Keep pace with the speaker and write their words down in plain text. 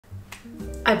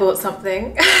I bought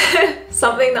something,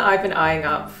 something that I've been eyeing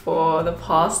up for the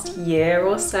past year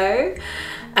or so.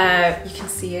 You can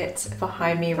see it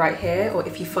behind me right here, or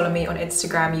if you follow me on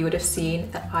Instagram, you would have seen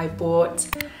that I bought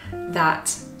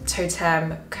that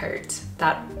totem coat,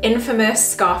 that infamous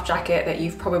scarf jacket that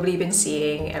you've probably been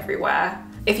seeing everywhere.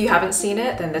 If you haven't seen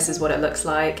it, then this is what it looks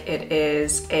like. It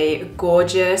is a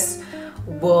gorgeous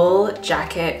wool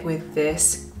jacket with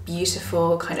this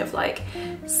beautiful kind of like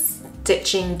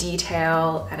stitching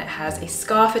detail, and it has a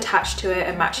scarf attached to it,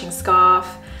 a matching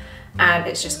scarf, and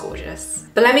it's just gorgeous.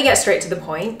 But let me get straight to the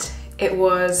point. It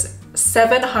was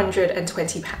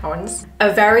 £720,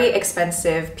 a very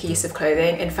expensive piece of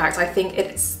clothing. In fact, I think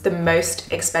it's the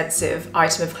most expensive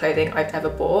item of clothing I've ever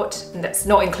bought, and that's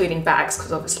not including bags,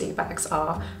 because obviously bags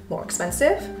are more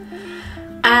expensive.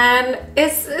 And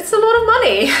it's a lot of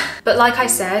money. But like I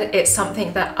said, it's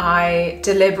something that I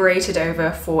deliberated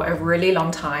over for a really long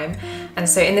time. And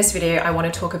so in this video, I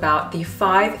want to talk about the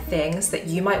 5 things that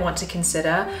you might want to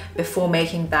consider before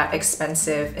making that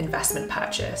expensive investment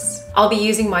purchase. I'll be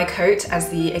using my coat as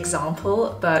the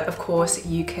example, but of course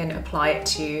you can apply it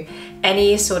to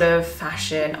any sort of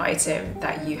fashion item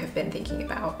that you have been thinking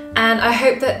about. And I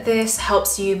hope that this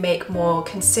helps you make more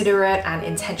considerate and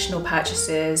intentional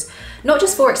purchases, not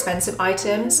just for expensive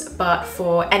items, but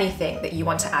for anything that you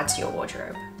want to add to your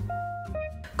wardrobe.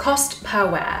 Cost per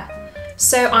wear.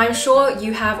 So I'm sure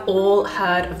you have all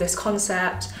heard of this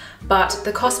concept, but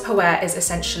the cost per wear is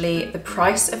essentially the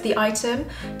price of the item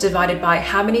divided by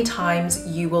how many times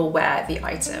you will wear the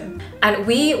item. And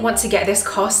we want to get this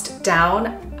cost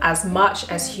down as much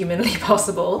as humanly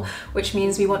possible, which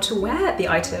means we want to wear the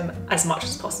item as much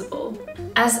as possible.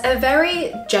 As a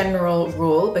very general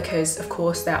rule, because of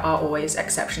course there are always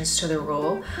exceptions to the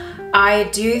rule, I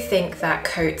do think that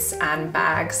coats and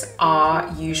bags are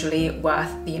usually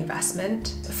worth the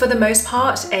investment. For the most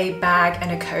part, a bag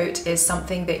and a coat is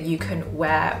something that you can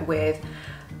wear with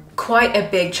quite a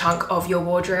big chunk of your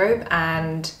wardrobe,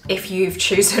 and if you've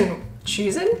chosen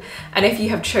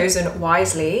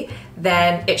wisely,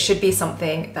 then it should be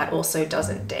something that also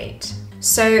doesn't date.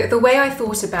 So the way I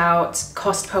thought about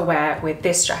cost per wear with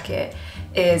this jacket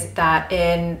is that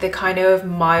in the kind of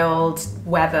mild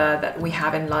weather that we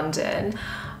have in London,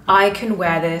 I can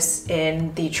wear this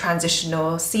in the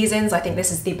transitional seasons. I think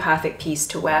this is the perfect piece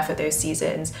to wear for those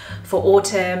seasons, for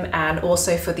autumn and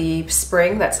also for the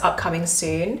spring that's upcoming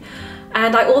soon.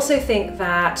 And I also think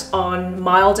that on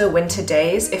milder winter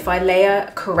days, if I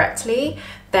layer correctly,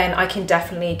 then I can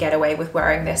definitely get away with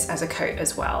wearing this as a coat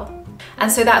as well.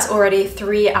 And so that's already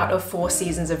 3 out of 4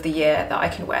 seasons of the year that I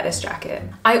can wear this jacket.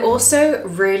 I also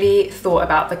really thought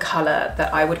about the color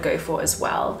that I would go for as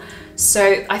well.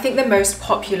 So I think the most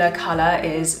popular color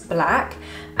is black.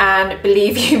 And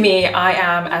believe you me, I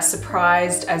am as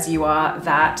surprised as you are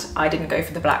that I didn't go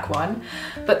for the black one.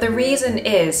 But the reason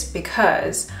is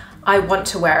because I want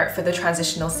to wear it for the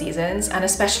transitional seasons, and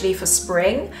especially for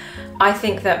spring. I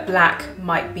think that black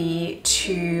might be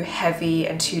too heavy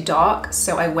and too dark,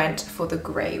 so I went for the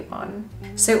grey one.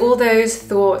 So all those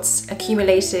thoughts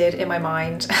accumulated in my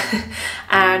mind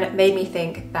and made me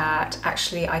think that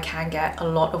actually I can get a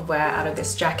lot of wear out of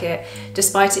this jacket.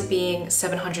 Despite it being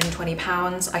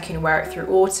 £720, I can wear it through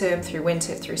autumn, through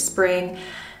winter, through spring,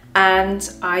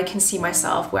 and I can see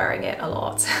myself wearing it a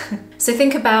lot. So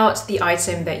think about the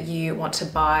item that you want to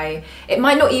buy. It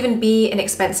might not even be an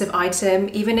expensive item,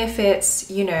 even if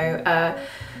it's, you know, a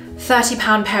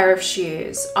 £30 pair of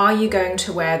shoes. Are you going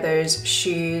to wear those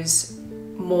shoes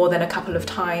more than a couple of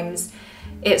times?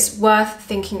 It's worth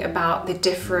thinking about the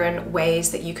different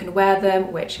ways that you can wear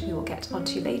them, which we will get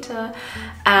onto later,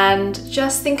 and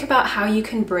just think about how you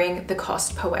can bring the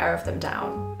cost per wear of them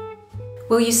down.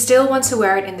 Will you still want to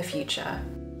wear it in the future?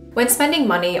 When spending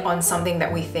money on something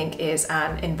that we think is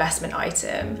an investment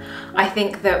item, I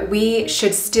think that we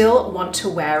should still want to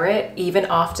wear it even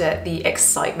after the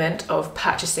excitement of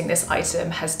purchasing this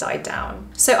item has died down.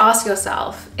 So ask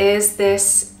yourself, is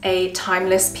this a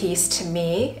timeless piece to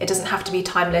me? It doesn't have to be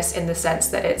timeless in the sense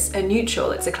that it's a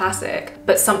neutral, it's a classic,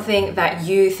 but something that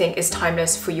you think is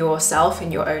timeless for yourself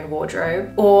in your own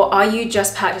wardrobe? Or are you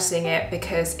just purchasing it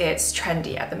because it's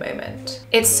trendy at the moment?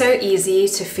 It's so easy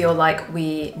to feel like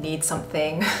we need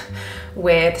something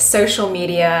with social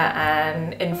media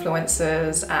and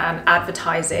influencers and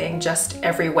advertising just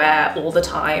everywhere all the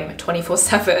time,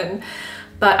 24/7.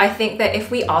 But I think that if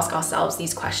we ask ourselves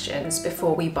these questions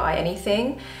before we buy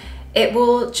anything, it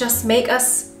will just make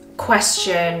us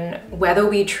question whether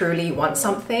we truly want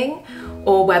something,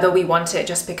 or whether we want it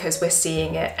just because we're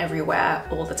seeing it everywhere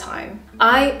all the time.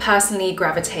 I personally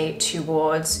gravitate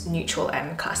towards neutral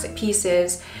and classic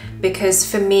pieces because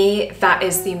for me, that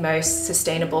is the most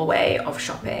sustainable way of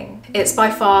shopping. It's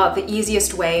by far the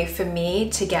easiest way for me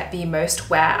to get the most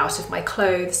wear out of my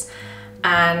clothes,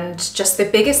 and just the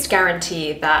biggest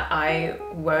guarantee that I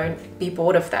won't be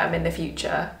bored of them in the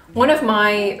future. One of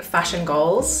my fashion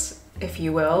goals, if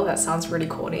you will, that sounds really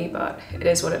corny, but it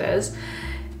is what it is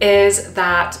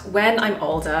that when I'm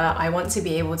older, I want to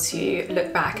be able to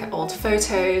look back at old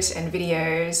photos and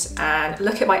videos and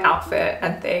look at my outfit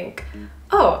and think,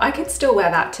 oh, I could still wear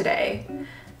that today.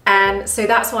 And so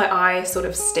that's why I sort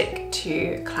of stick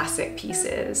to classic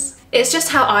pieces. It's just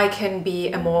how I can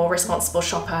be a more responsible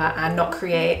shopper and not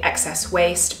create excess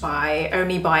waste by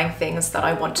only buying things that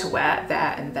I want to wear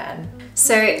there and then.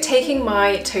 So taking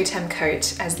my totem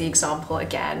coat as the example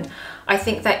again, I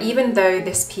think that even though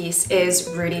this piece is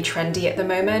really trendy at the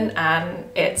moment and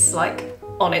it's like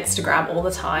on Instagram all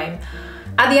the time,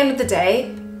 at the end of the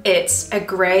day, it's a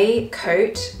grey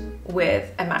coat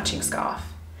with a matching scarf.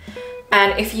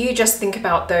 And if you just think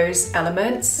about those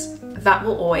elements, that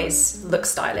will always look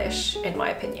stylish, in my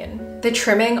opinion. The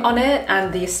trimming on it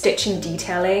and the stitching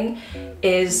detailing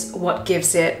is what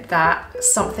gives it that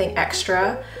something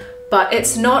extra, but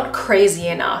it's not crazy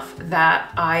enough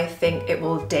that I think it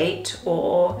will date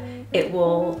or it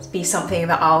will be something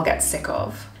that I'll get sick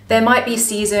of. There might be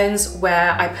seasons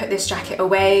where I put this jacket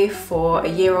away for a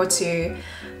year or two,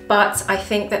 but I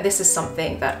think that this is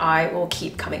something that I will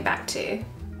keep coming back to.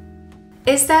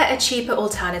 Is there a cheaper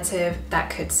alternative that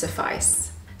could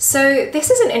suffice? So this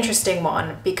is an interesting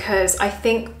one because I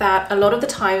think that a lot of the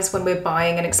times when we're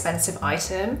buying an expensive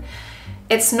item,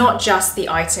 it's not just the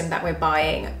item that we're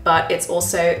buying, but it's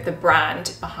also the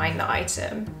brand behind the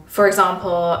item. For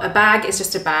example, a bag is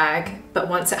just a bag, but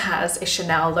once it has a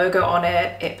Chanel logo on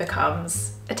it, it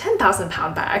becomes a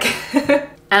 £10,000 bag.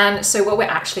 And so what we're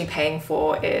actually paying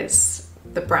for is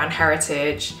the brand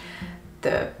heritage,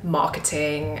 the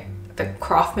marketing, the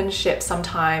craftsmanship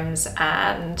sometimes,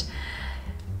 and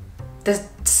the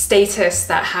status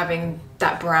that having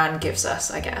that brand gives us,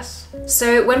 I guess.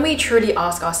 So when we truly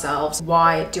ask ourselves,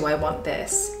 why do I want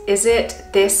this? Is it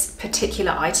this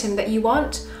particular item that you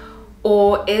want?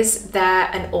 Or is there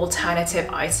an alternative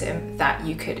item that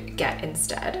you could get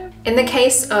instead? In the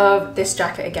case of this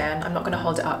jacket again, I'm not gonna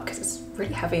hold it up because it's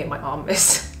really heavy and my arm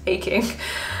is aching.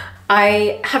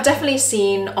 I have definitely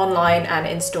seen online and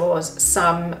in stores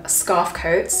some scarf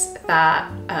coats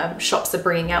that shops are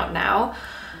bringing out now,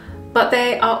 but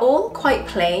they are all quite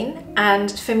plain,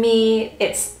 and for me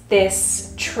it's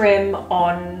this trim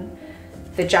on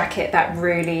the jacket that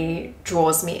really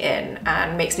draws me in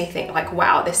and makes me think like,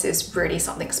 wow, this is really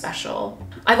something special.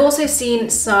 I've also seen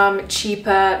some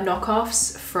cheaper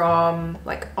knockoffs from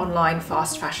like online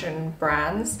fast fashion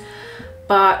brands,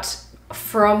 but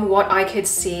from what I could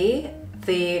see,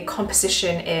 the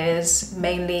composition is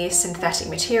mainly synthetic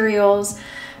materials,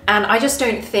 and I just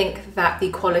don't think that the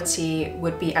quality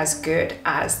would be as good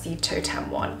as the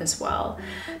Totem one as well,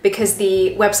 because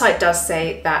the website does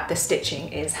say that the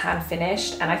stitching is hand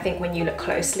finished, and I think when you look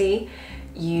closely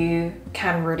you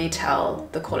can really tell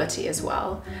the quality as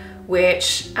well,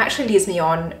 which actually leads me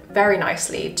on very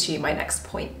nicely to my next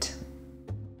point.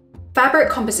 Fabric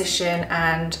composition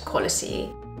and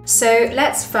quality. So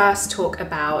let's first talk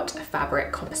about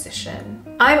fabric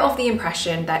composition. I'm of the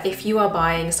impression that if you are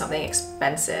buying something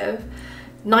expensive,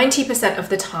 90% of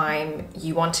the time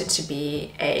you want it to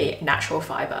be a natural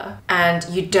fiber and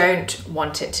you don't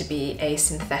want it to be a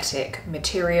synthetic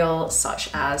material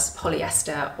such as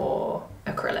polyester or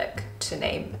acrylic, to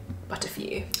name but a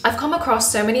few. I've come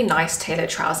across so many nice tailored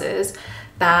trousers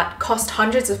that cost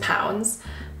hundreds of pounds,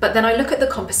 but then I look at the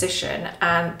composition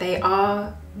and they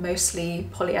are mostly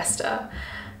polyester,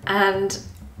 and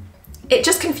it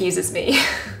just confuses me.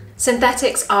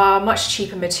 Synthetics are much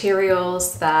cheaper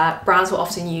materials that brands will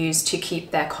often use to keep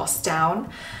their costs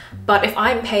down. But if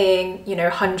I'm paying, you know,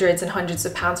 hundreds and hundreds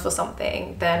of pounds for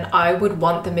something, then I would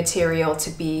want the material to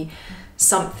be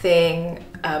something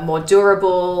more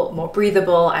durable, more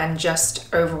breathable, and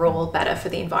just overall better for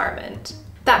the environment.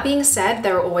 That being said,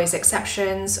 there are always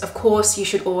exceptions. Of course, you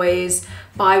should always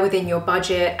buy within your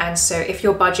budget, and so if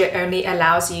your budget only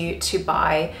allows you to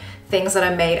buy things that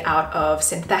are made out of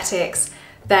synthetics,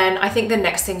 then I think the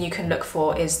next thing you can look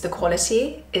for is the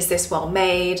quality. Is this well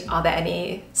made? Are there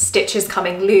any stitches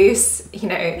coming loose? You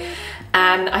know,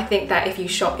 and I think that if you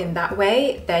shop in that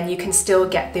way, then you can still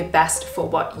get the best for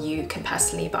what you can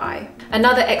personally buy.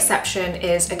 Another exception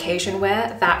is occasion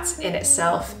wear. That in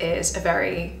itself is a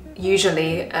very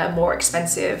usually a more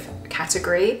expensive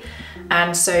category,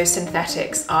 and so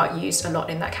synthetics are used a lot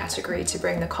in that category to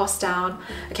bring the cost down.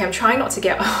 Okay, I'm trying not to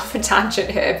get off a tangent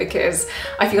here because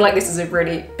I feel like this is a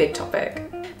really big topic.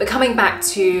 But coming back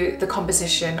to the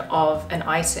composition of an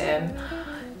item,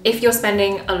 if you're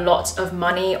spending a lot of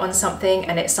money on something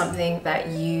and it's something that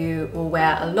you will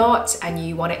wear a lot and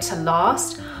you want it to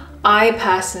last, I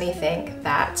personally think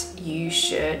that you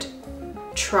should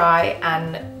try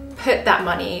and put that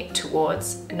money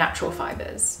towards natural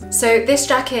fibers. So this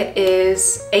jacket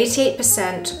is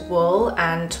 88% wool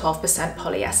and 12%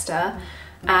 polyester.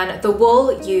 And the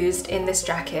wool used in this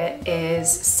jacket is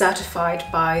certified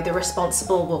by the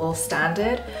Responsible Wool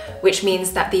Standard, which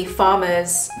means that the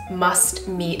farmers must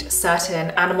meet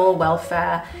certain animal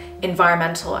welfare,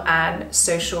 environmental and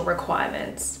social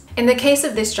requirements. In the case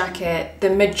of this jacket, the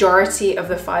majority of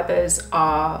the fibers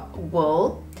are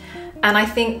wool. And I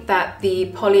think that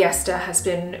the polyester has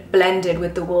been blended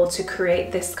with the wool to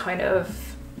create this kind of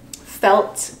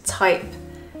felt type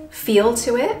feel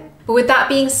to it. But with that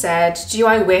being said, do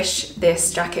I wish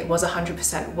this jacket was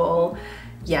 100% wool?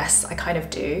 Yes, I kind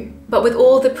of do. But with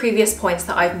all the previous points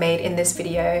that I've made in this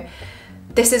video,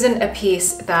 this isn't a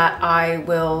piece that I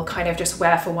will kind of just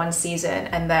wear for one season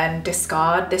and then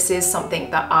discard. This is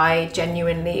something that I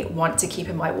genuinely want to keep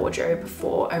in my wardrobe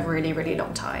for a really, really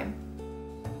long time.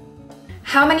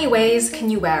 How many ways can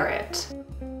you wear it?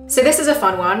 So this is a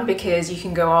fun one because you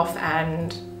can go off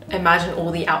and imagine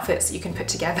all the outfits that you can put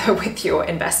together with your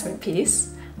investment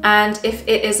piece. And if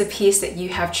it is a piece that you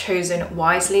have chosen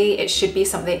wisely, it should be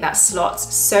something that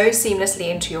slots so seamlessly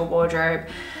into your wardrobe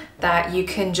that you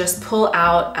can just pull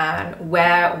out and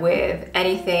wear with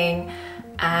anything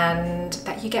and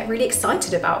that you get really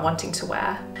excited about wanting to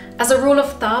wear. As a rule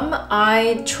of thumb,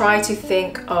 I try to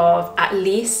think of at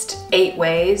least 8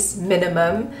 ways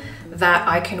minimum that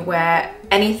I can wear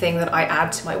anything that I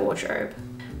add to my wardrobe.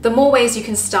 The more ways you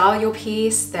can style your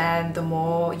piece, then the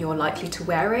more you're likely to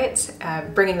wear it,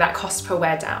 bringing that cost per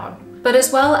wear down. But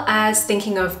as well as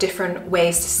thinking of different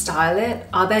ways to style it,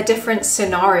 are there different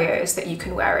scenarios that you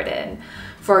can wear it in?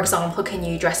 For example, can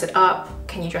you dress it up?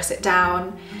 Can you dress it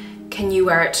down? Can you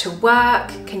wear it to work?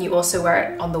 Can you also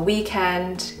wear it on the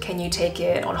weekend? Can you take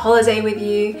it on holiday with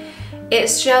you?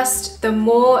 It's just the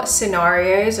more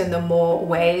scenarios and the more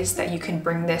ways that you can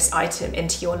bring this item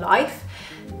into your life,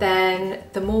 then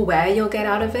the more wear you'll get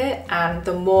out of it and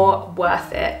the more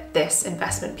worth it this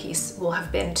investment piece will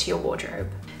have been to your wardrobe.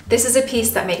 This is a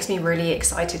piece that makes me really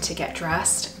excited to get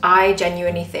dressed. I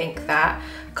genuinely think that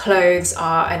clothes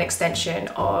are an extension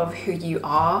of who you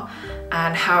are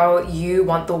and how you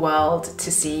want the world to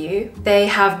see you. They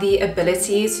have the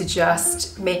ability to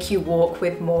just make you walk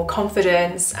with more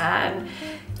confidence and,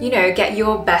 you know, get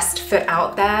your best foot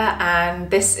out there,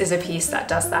 and this is a piece that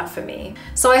does that for me.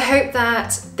 So I hope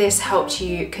that this helped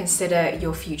you consider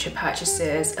your future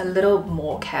purchases a little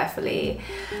more carefully.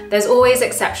 There's always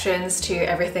exceptions to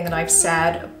everything that I've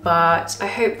said, but I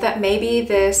hope that maybe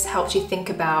this helped you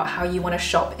think about how you want to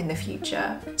shop in the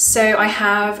future. So I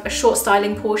have a short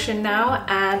styling portion now,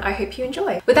 and I hope you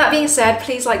enjoy. With that being said,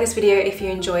 please like this video if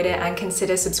you enjoyed it and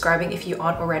consider subscribing if you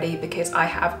aren't already, because I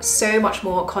have so much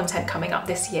more content coming up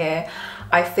this year.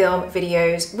 I film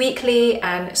videos weekly,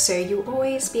 and so you'll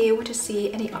always be able to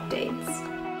see any updates.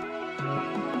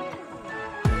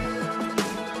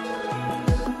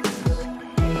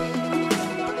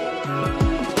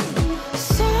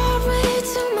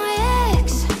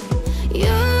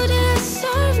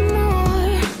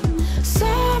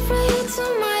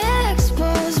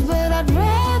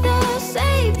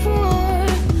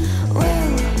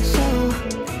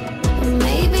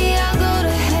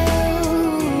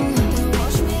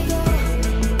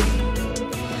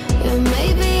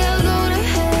 Maybe I'll go to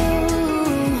hell.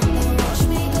 Watch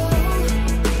me go.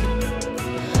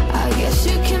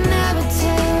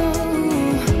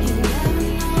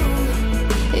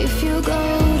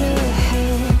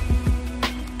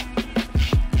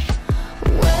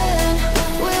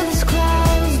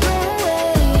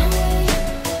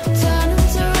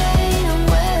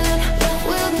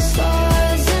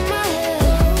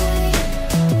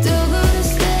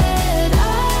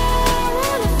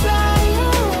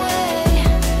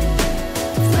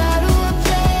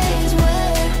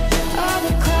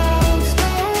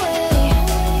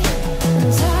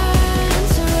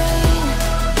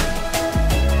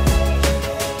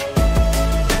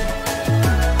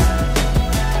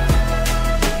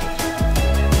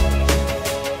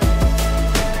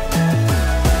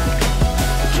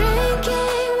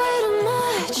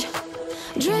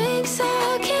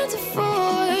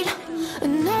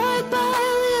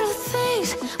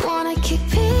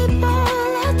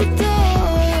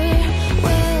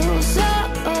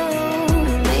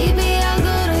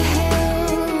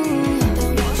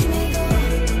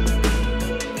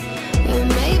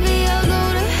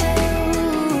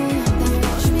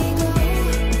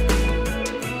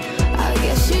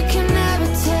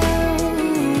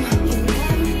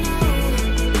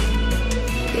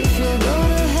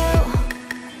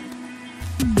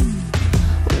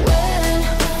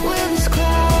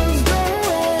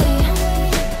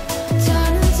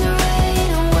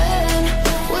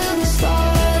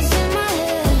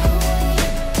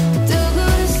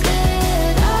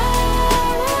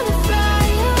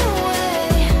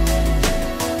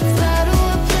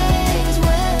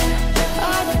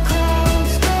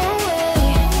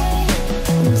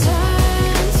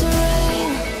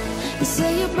 They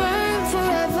say you burn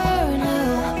forever.